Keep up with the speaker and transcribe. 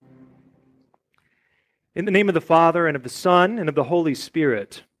In the name of the Father, and of the Son, and of the Holy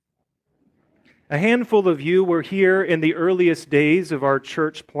Spirit. A handful of you were here in the earliest days of our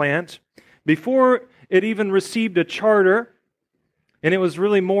church plant, before it even received a charter, and it was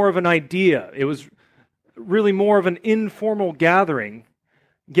really more of an idea. It was really more of an informal gathering,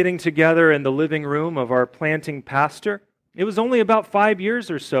 getting together in the living room of our planting pastor. It was only about 5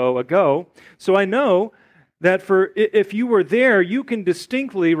 years or so ago, so I know that if you were there, you can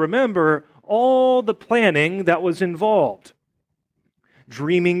distinctly remember all the planning that was involved.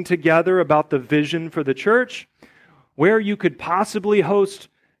 Dreaming together about the vision for the church, where you could possibly host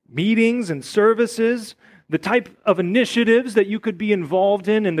meetings and services, the type of initiatives that you could be involved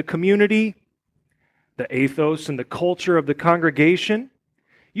in the community, the ethos and the culture of the congregation.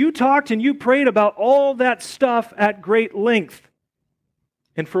 You talked and you prayed about all that stuff at great length.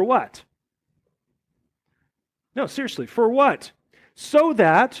 And for what? No, seriously, for what? So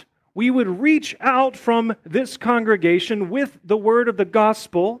that we would reach out from this congregation with the word of the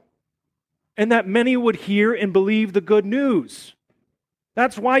gospel, and that many would hear and believe the good news.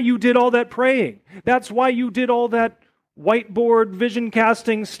 That's why you did all that praying. That's why you did all that whiteboard vision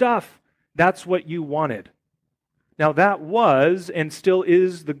casting stuff. That's what you wanted. Now that was and still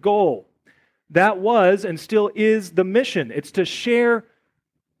is the goal. That was and still is the mission. It's to share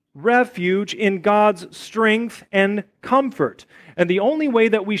refuge in God's strength and comfort. And the only way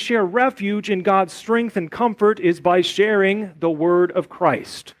that we share refuge in God's strength and comfort is by sharing the word of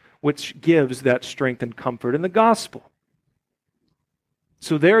Christ, which gives that strength and comfort in the gospel.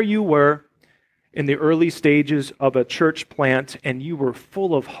 So there you were in the early stages of a church plant, and you were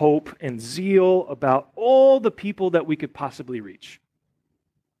full of hope and zeal about all the people that we could possibly reach.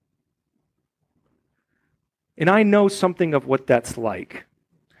 And I know something of what that's like.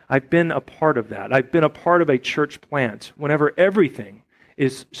 I've been a part of that. I've been a part of a church plant whenever everything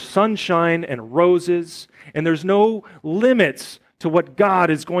is sunshine and roses, and there's no limits to what God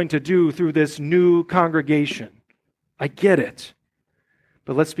is going to do through this new congregation. I get it.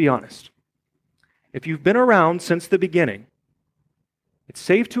 But let's be honest. If you've been around since the beginning, it's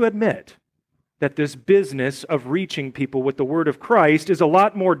safe to admit that this business of reaching people with the word of Christ is a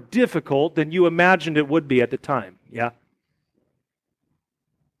lot more difficult than you imagined it would be at the time. Yeah?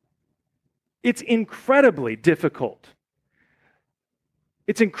 It's incredibly difficult.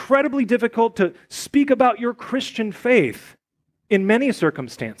 It's incredibly difficult to speak about your Christian faith in many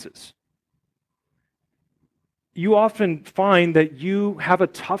circumstances. You often find that you have a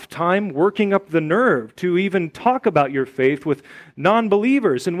tough time working up the nerve to even talk about your faith with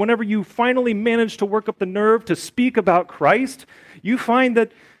non-believers. And whenever you finally manage to work up the nerve to speak about Christ, you find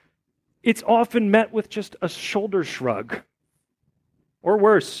that it's often met with just a shoulder shrug, or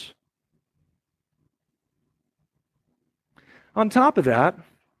worse. On top of that,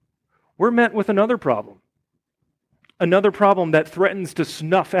 we're met with another problem that threatens to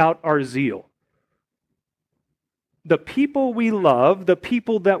snuff out our zeal. The people we love, the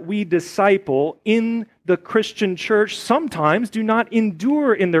people that we disciple in the Christian church sometimes do not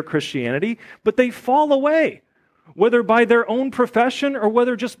endure in their Christianity, but they fall away, whether by their own profession or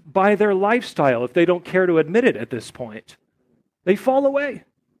whether just by their lifestyle, if they don't care to admit it at this point. They fall away.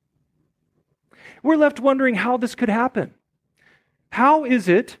 We're left wondering how this could happen. How is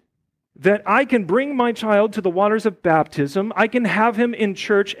it that I can bring my child to the waters of baptism, I can have him in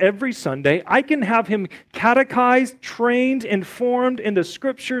church every Sunday, I can have him catechized, trained, informed in the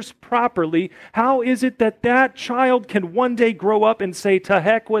Scriptures properly? How is it that that child can one day grow up and say, to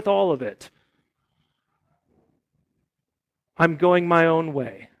heck with all of it? I'm going my own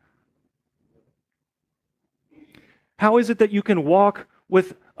way. How is it that you can walk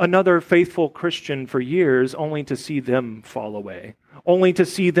with another faithful Christian for years only to see them fall away? Only to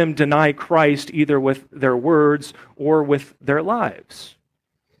see them deny Christ either with their words or with their lives?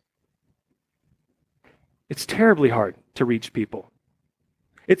 It's terribly hard to reach people.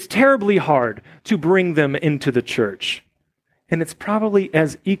 It's terribly hard to bring them into the church. And it's probably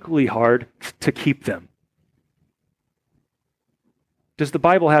as equally hard to keep them. Does the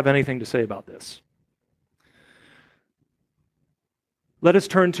Bible have anything to say about this? Let us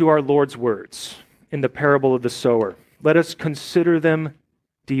turn to our Lord's words in the parable of the sower. Let us consider them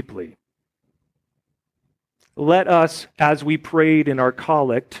deeply. Let us, as we prayed in our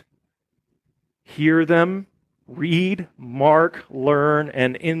collect, hear them, read, mark, learn,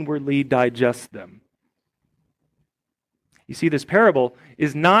 and inwardly digest them. You see, this parable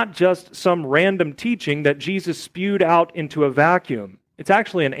is not just some random teaching that Jesus spewed out into a vacuum. It's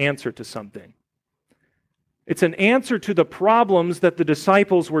actually an answer to something. It's an answer to the problems that the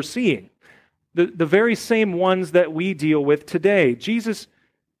disciples were seeing, the very same ones that we deal with today. Jesus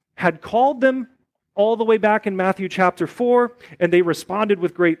had called them all the way back in Matthew chapter 4, and they responded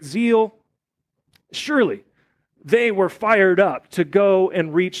with great zeal. Surely, they were fired up to go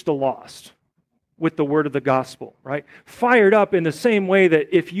and reach the lost with the word of the gospel, right? Fired up in the same way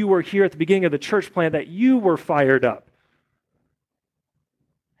that if you were here at the beginning of the church plant, that you were fired up.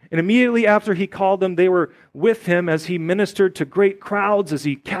 And immediately after he called them, they were with him as he ministered to great crowds, as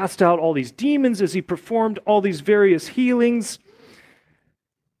he cast out all these demons, as he performed all these various healings.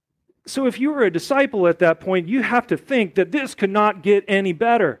 So if you were a disciple at that point, you have to think that this could not get any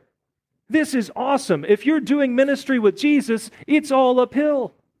better. This is awesome. If you're doing ministry with Jesus, it's all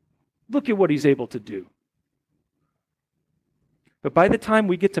uphill. Look at what he's able to do. But by the time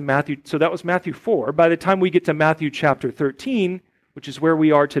we get to Matthew, so that was Matthew 4, by the time we get to Matthew chapter 13, which is where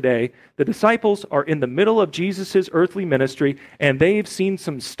we are today, the disciples are in the middle of Jesus' earthly ministry, and they've seen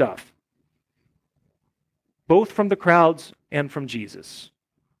some stuff, both from the crowds and from Jesus.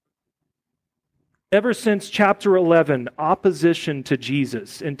 Ever since chapter 11, opposition to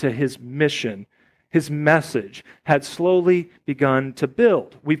Jesus and to his mission, his message, had slowly begun to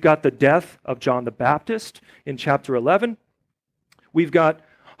build. We've got the death of John the Baptist in chapter 11. We've got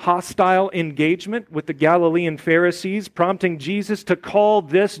hostile engagement with the Galilean Pharisees, prompting Jesus to call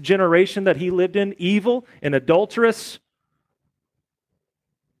this generation that he lived in evil and adulterous.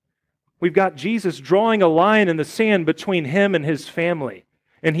 We've got Jesus drawing a line in the sand between him and his family.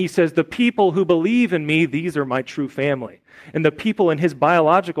 And he says, the people who believe in me, these are my true family. And the people in his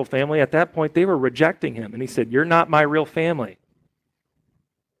biological family, at that point, they were rejecting him. And he said, you're not my real family.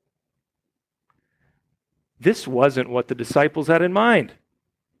 This wasn't what the disciples had in mind.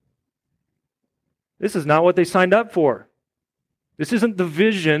 This is not what they signed up for. This isn't the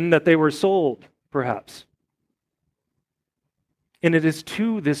vision that they were sold, perhaps. And it is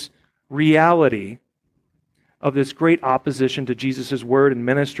to this reality of this great opposition to Jesus' word and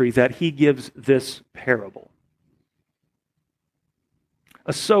ministry that he gives this parable.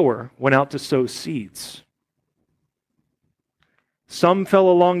 A sower went out to sow seeds. Some fell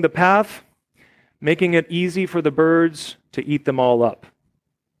along the path, making it easy for the birds to eat them all up.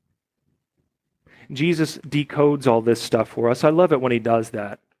 Jesus decodes all this stuff for us. I love it when he does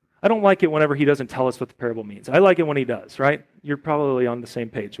that. I don't like it whenever he doesn't tell us what the parable means. I like it when he does, right? You're probably on the same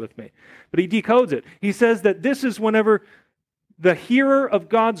page with me. But he decodes it. He says that this is whenever the hearer of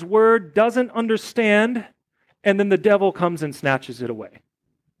God's word doesn't understand, and then the devil comes and snatches it away.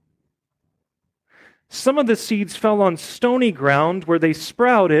 Some of the seeds fell on stony ground where they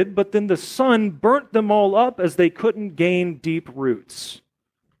sprouted, but then the sun burnt them all up as they couldn't gain deep roots.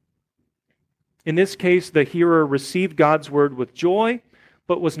 In this case, the hearer received God's word with joy,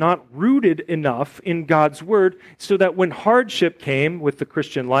 but was not rooted enough in God's word so that when hardship came with the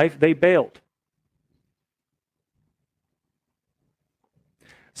Christian life, they bailed.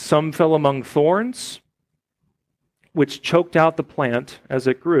 Some fell among thorns, which choked out the plant as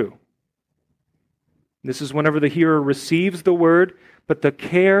it grew. This is whenever the hearer receives the word, but the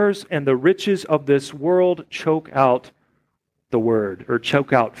cares and the riches of this world choke out the word, or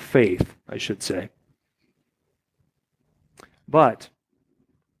choke out faith, I should say. But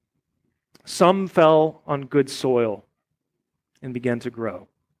some fell on good soil and began to grow.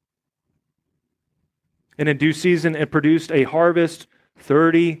 And in due season, it produced a harvest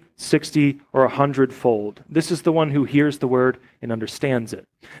 30, 60, or 100-fold. This is the one who hears the word and understands it.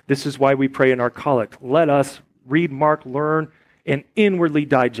 This is why we pray in our collect, let us read, mark, learn, and inwardly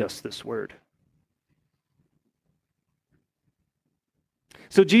digest this word.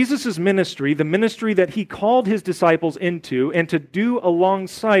 So Jesus' ministry, the ministry that he called his disciples into and to do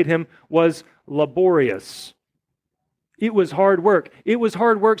alongside him, was laborious. It was hard work. It was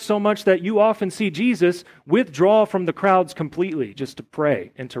hard work so much that you often see Jesus withdraw from the crowds completely just to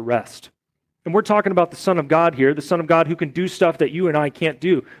pray and to rest. And we're talking about the Son of God here, the Son of God who can do stuff that you and I can't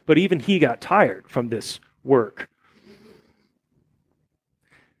do. But even he got tired from this work.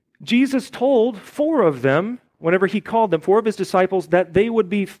 Jesus told 4 of them, whenever he called them, 4 of his disciples, that they would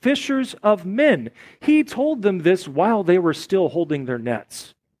be fishers of men. He told them this while they were still holding their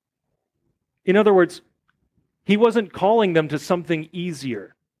nets. In other words, he wasn't calling them to something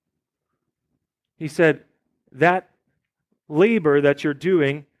easier. He said, that labor that you're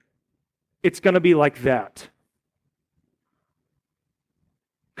doing, it's going to be like that.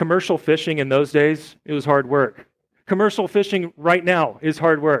 Commercial fishing in those days, it was hard work. Commercial fishing right now is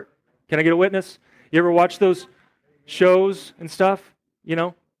hard work. Can I get a witness? You ever watch those shows and stuff? You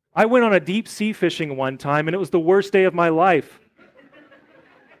know, I went on a deep sea fishing one time, and it was the worst day of my life.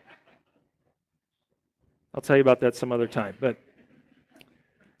 I'll tell you about that some other time. But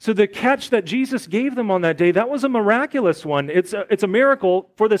So the catch that Jesus gave them on that day, that was a miraculous one. It's a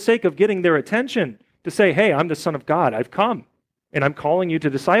miracle for the sake of getting their attention, to say, hey, I'm the Son of God. I've come, and I'm calling you to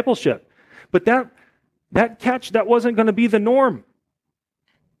discipleship. But that catch, that wasn't going to be the norm.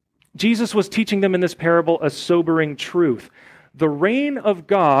 Jesus was teaching them in this parable a sobering truth. The reign of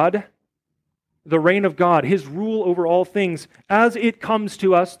God, His rule over all things, as it comes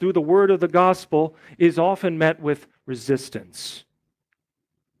to us through the word of the gospel, is often met with resistance.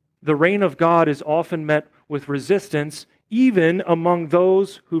 The reign of God is often met with resistance, even among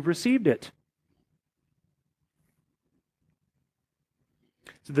those who've received it.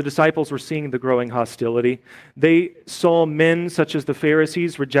 So the disciples were seeing the growing hostility. They saw men such as the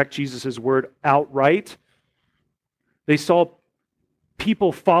Pharisees reject Jesus' word outright. They saw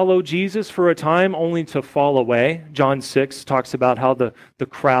people follow Jesus for a time only to fall away. John 6 talks about how the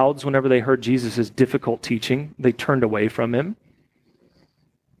crowds, whenever they heard Jesus' difficult teaching, they turned away from him.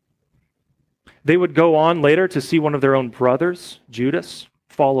 They would go on later to see one of their own brothers, Judas,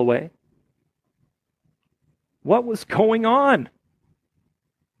 fall away. What was going on?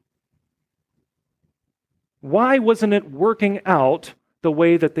 Why wasn't it working out the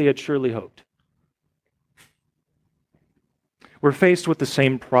way that they had surely hoped? We're faced with the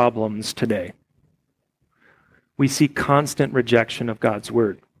same problems today. We see constant rejection of God's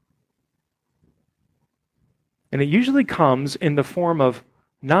word. And it usually comes in the form of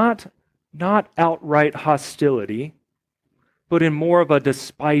not outright hostility, but in more of a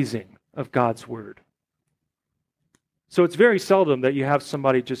despising of God's word. So it's very seldom that you have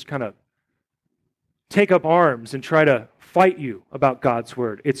somebody just kind of take up arms and try to fight you about God's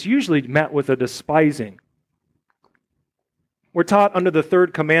word. It's usually met with a despising. We're taught under the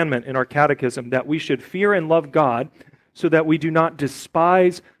third commandment in our catechism that we should fear and love God so that we do not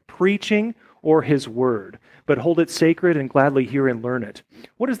despise preaching or his word, but hold it sacred and gladly hear and learn it.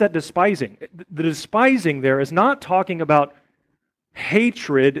 What is that despising? The despising there is not talking about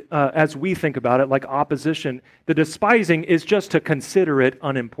hatred as we think about it, like opposition. The despising is just to consider it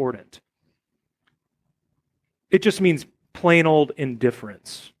unimportant. It just means plain old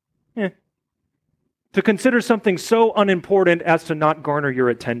indifference. To consider something so unimportant as to not garner your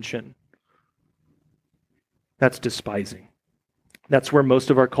attention. That's despising. That's where most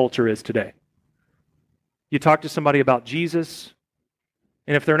of our culture is today. You talk to somebody about Jesus,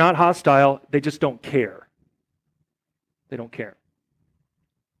 and if they're not hostile, they just don't care. They don't care.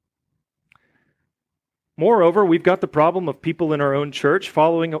 Moreover, we've got the problem of people in our own church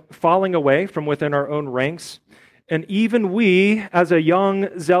falling away from within our own ranks. And even we, as a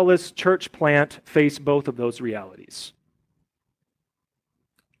young, zealous church plant, face both of those realities.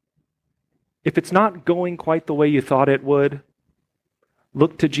 If it's not going quite the way you thought it would,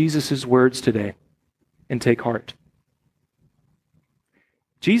 look to Jesus' words today and take heart.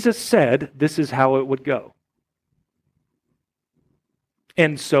 Jesus said this is how it would go.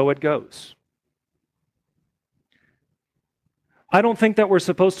 And so it goes. I don't think that we're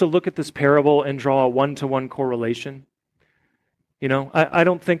supposed to look at this parable and draw a one-to-one correlation. I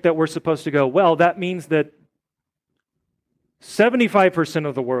don't think that we're supposed to go, well, that means that 75%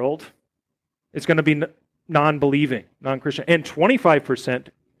 of the world is going to be non-believing, non-Christian, and 25%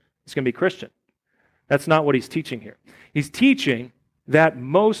 is going to be Christian. That's not what he's teaching here. He's teaching that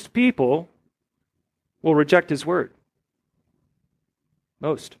most people will reject his word.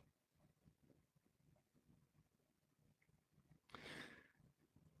 Most.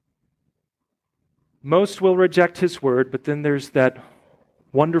 Most will reject his word, but then there's that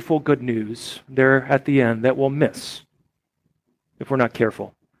wonderful good news there at the end that we'll miss if we're not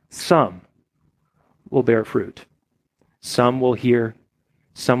careful. Some will bear fruit. Some will hear.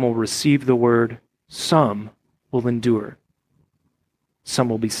 Some will receive the word. Some will endure. Some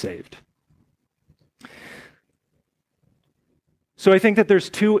will be saved. So I think that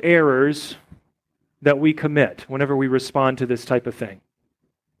there's two errors that we commit whenever we respond to this type of thing.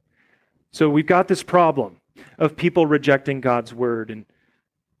 So we've got this problem of people rejecting God's word, and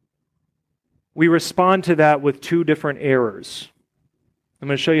we respond to that with two different errors. I'm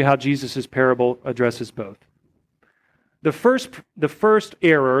going to show you how Jesus' parable addresses both. The first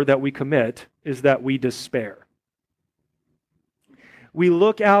error that we commit is that we despair. We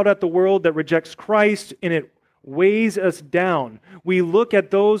look out at the world that rejects Christ, and it weighs us down. We look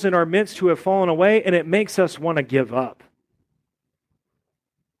at those in our midst who have fallen away, and it makes us want to give up.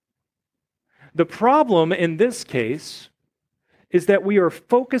 The problem in this case is that we are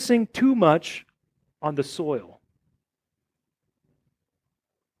focusing too much on the soil.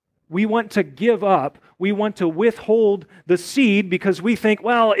 We want to give up we want to withhold the seed because we think,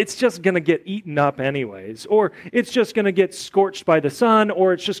 well, it's just going to get eaten up anyways, or it's just going to get scorched by the sun,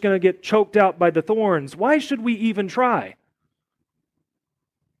 or it's just going to get choked out by the thorns. Why should we even try?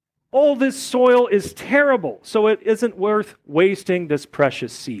 All this soil is terrible, so it isn't worth wasting this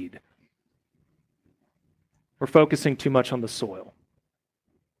precious seed. We're focusing too much on the soil.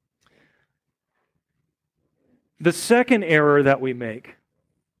 The second error we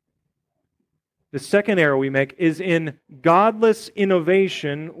make is in godless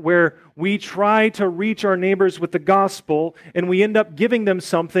innovation, where we try to reach our neighbors with the gospel and we end up giving them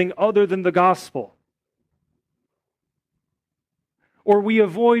something other than the gospel. Or we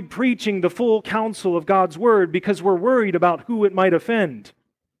avoid preaching the full counsel of God's word because we're worried about who it might offend.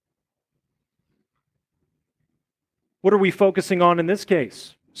 What are we focusing on in this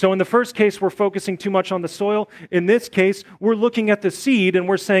case? So in the first case, we're focusing too much on the soil. In this case, we're looking at the seed and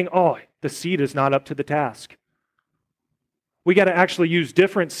we're saying, oh, the seed is not up to the task. We got to actually use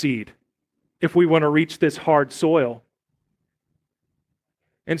different seed if we want to reach this hard soil.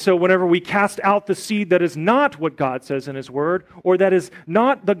 And so whenever we cast out the seed that is not what God says in His Word, or that is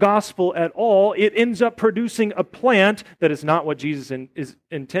not the gospel at all, it ends up producing a plant that is not what Jesus is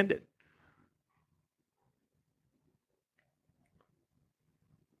intended.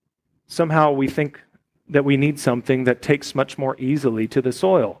 Somehow we think that we need something that takes much more easily to the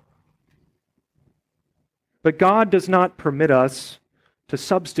soil. But God does not permit us to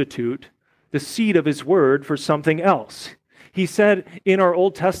substitute the seed of His Word for something else. He said in our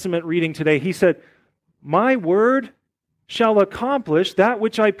Old Testament reading today, He said, "My word shall accomplish that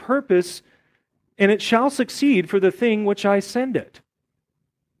which I purpose, and it shall succeed for the thing which I send it."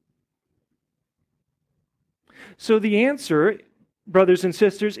 So the answer, brothers and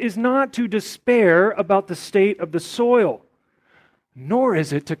sisters, is not to despair about the state of the soil, nor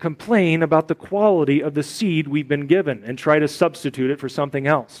is it to complain about the quality of the seed we've been given and try to substitute it for something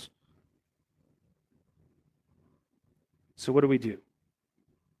else. So what do we do?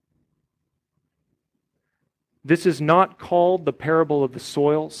 This is not called the parable of the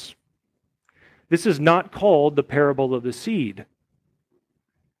soils. This is not called the parable of the seed.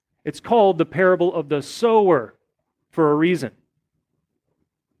 It's called the parable of the sower for a reason.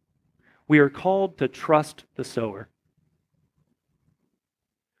 We are called to trust the sower.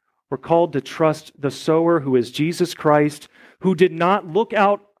 We're called to trust the sower, who is Jesus Christ, who did not look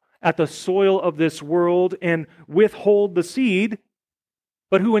out at the soil of this world and withhold the seed,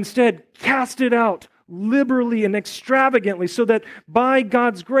 but who instead cast it out liberally and extravagantly so that by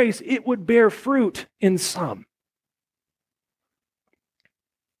God's grace it would bear fruit in some.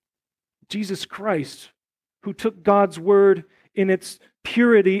 Jesus Christ, who took God's word in its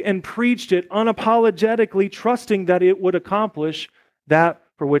purity and preached it unapologetically, trusting that it would accomplish that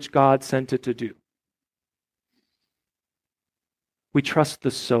for which God sent it to do. We trust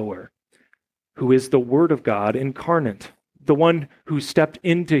the sower, who is the Word of God incarnate, the one who stepped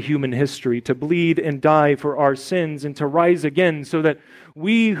into human history to bleed and die for our sins and to rise again so that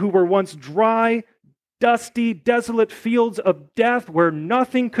we who were once dry, dusty, desolate fields of death where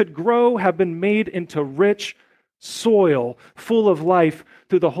nothing could grow have been made into rich soil full of life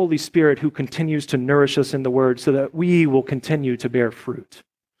through the Holy Spirit, who continues to nourish us in the Word so that we will continue to bear fruit.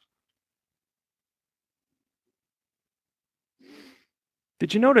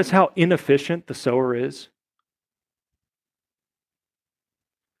 Did you notice how inefficient the sower is?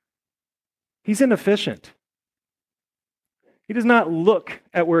 He's inefficient. He does not look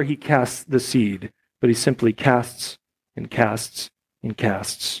at where he casts the seed, but he simply casts and casts and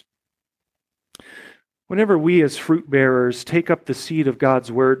casts. Whenever we as fruit bearers take up the seed of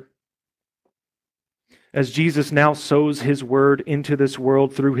God's word, as Jesus now sows His word into this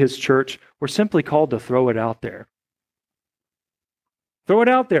world through His church, we're simply called to throw it out there. Throw it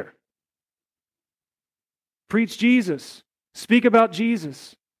out there. Preach Jesus. Speak about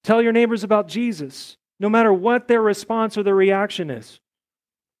Jesus. Tell your neighbors about Jesus, no matter what their response or their reaction is.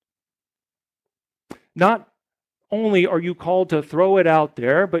 Not only are you called to throw it out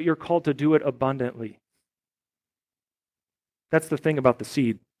there, but you're called to do it abundantly. That's the thing about the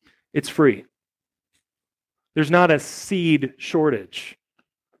seed. It's free. There's not a seed shortage.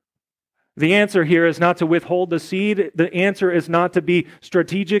 The answer here is not to withhold the seed. The answer is not to be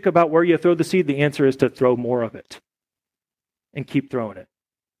strategic about where you throw the seed. The answer is to throw more of it and keep throwing it.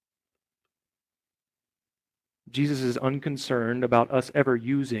 Jesus is unconcerned about us ever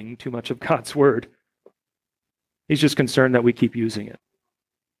using too much of God's word. He's just concerned that we keep using it.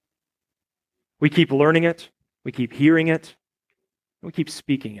 We keep learning it. We keep hearing it. We keep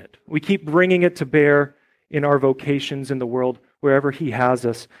speaking it. We keep bringing it to bear in our vocations in the world, wherever He has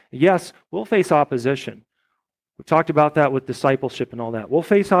us. Yes, we'll face opposition. We've talked about that with discipleship and all that. We'll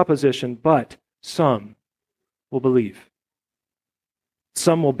face opposition, but some will believe.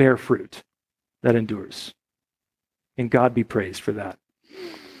 Some will bear fruit that endures. And God be praised for that.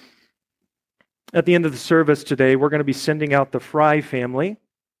 At the end of the service today, we're going to be sending out the Fry family.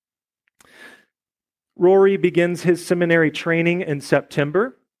 Rory begins his seminary training in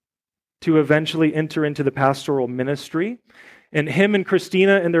September to eventually enter into the pastoral ministry. And him and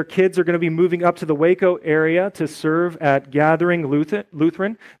Christina and their kids are going to be moving up to the Waco area to serve at Gathering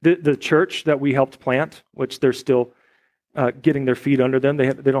Lutheran, the church that we helped plant, which they're still getting their feet under them.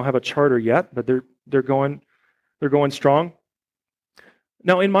 They don't have a charter yet, but they're going strong.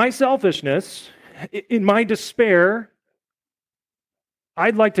 Now, in my selfishness, in my despair,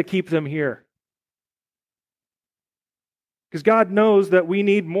 I'd like to keep them here. Because God knows that we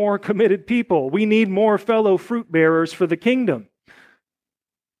need more committed people. We need more fellow fruit bearers for the kingdom.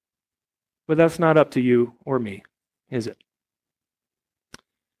 But that's not up to you or me, is it?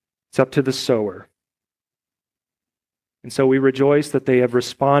 It's up to the sower. And so we rejoice that they have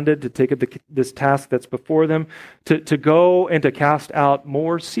responded to take up this task that's before them, to go and to cast out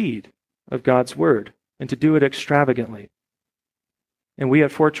more seed of God's word, and to do it extravagantly. And we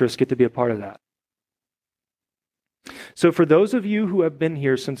at Fortress get to be a part of that. So for those of you who have been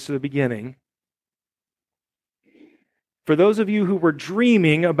here since the beginning, for those of you who were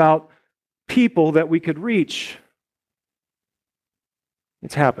dreaming about people that we could reach,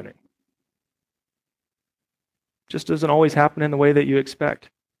 it's happening. Just doesn't always happen in the way that you expect.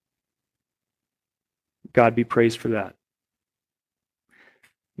 God be praised for that.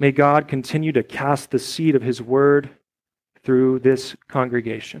 May God continue to cast the seed of His word through this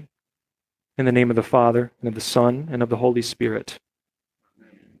congregation. In the name of the Father, and of the Son, and of the Holy Spirit.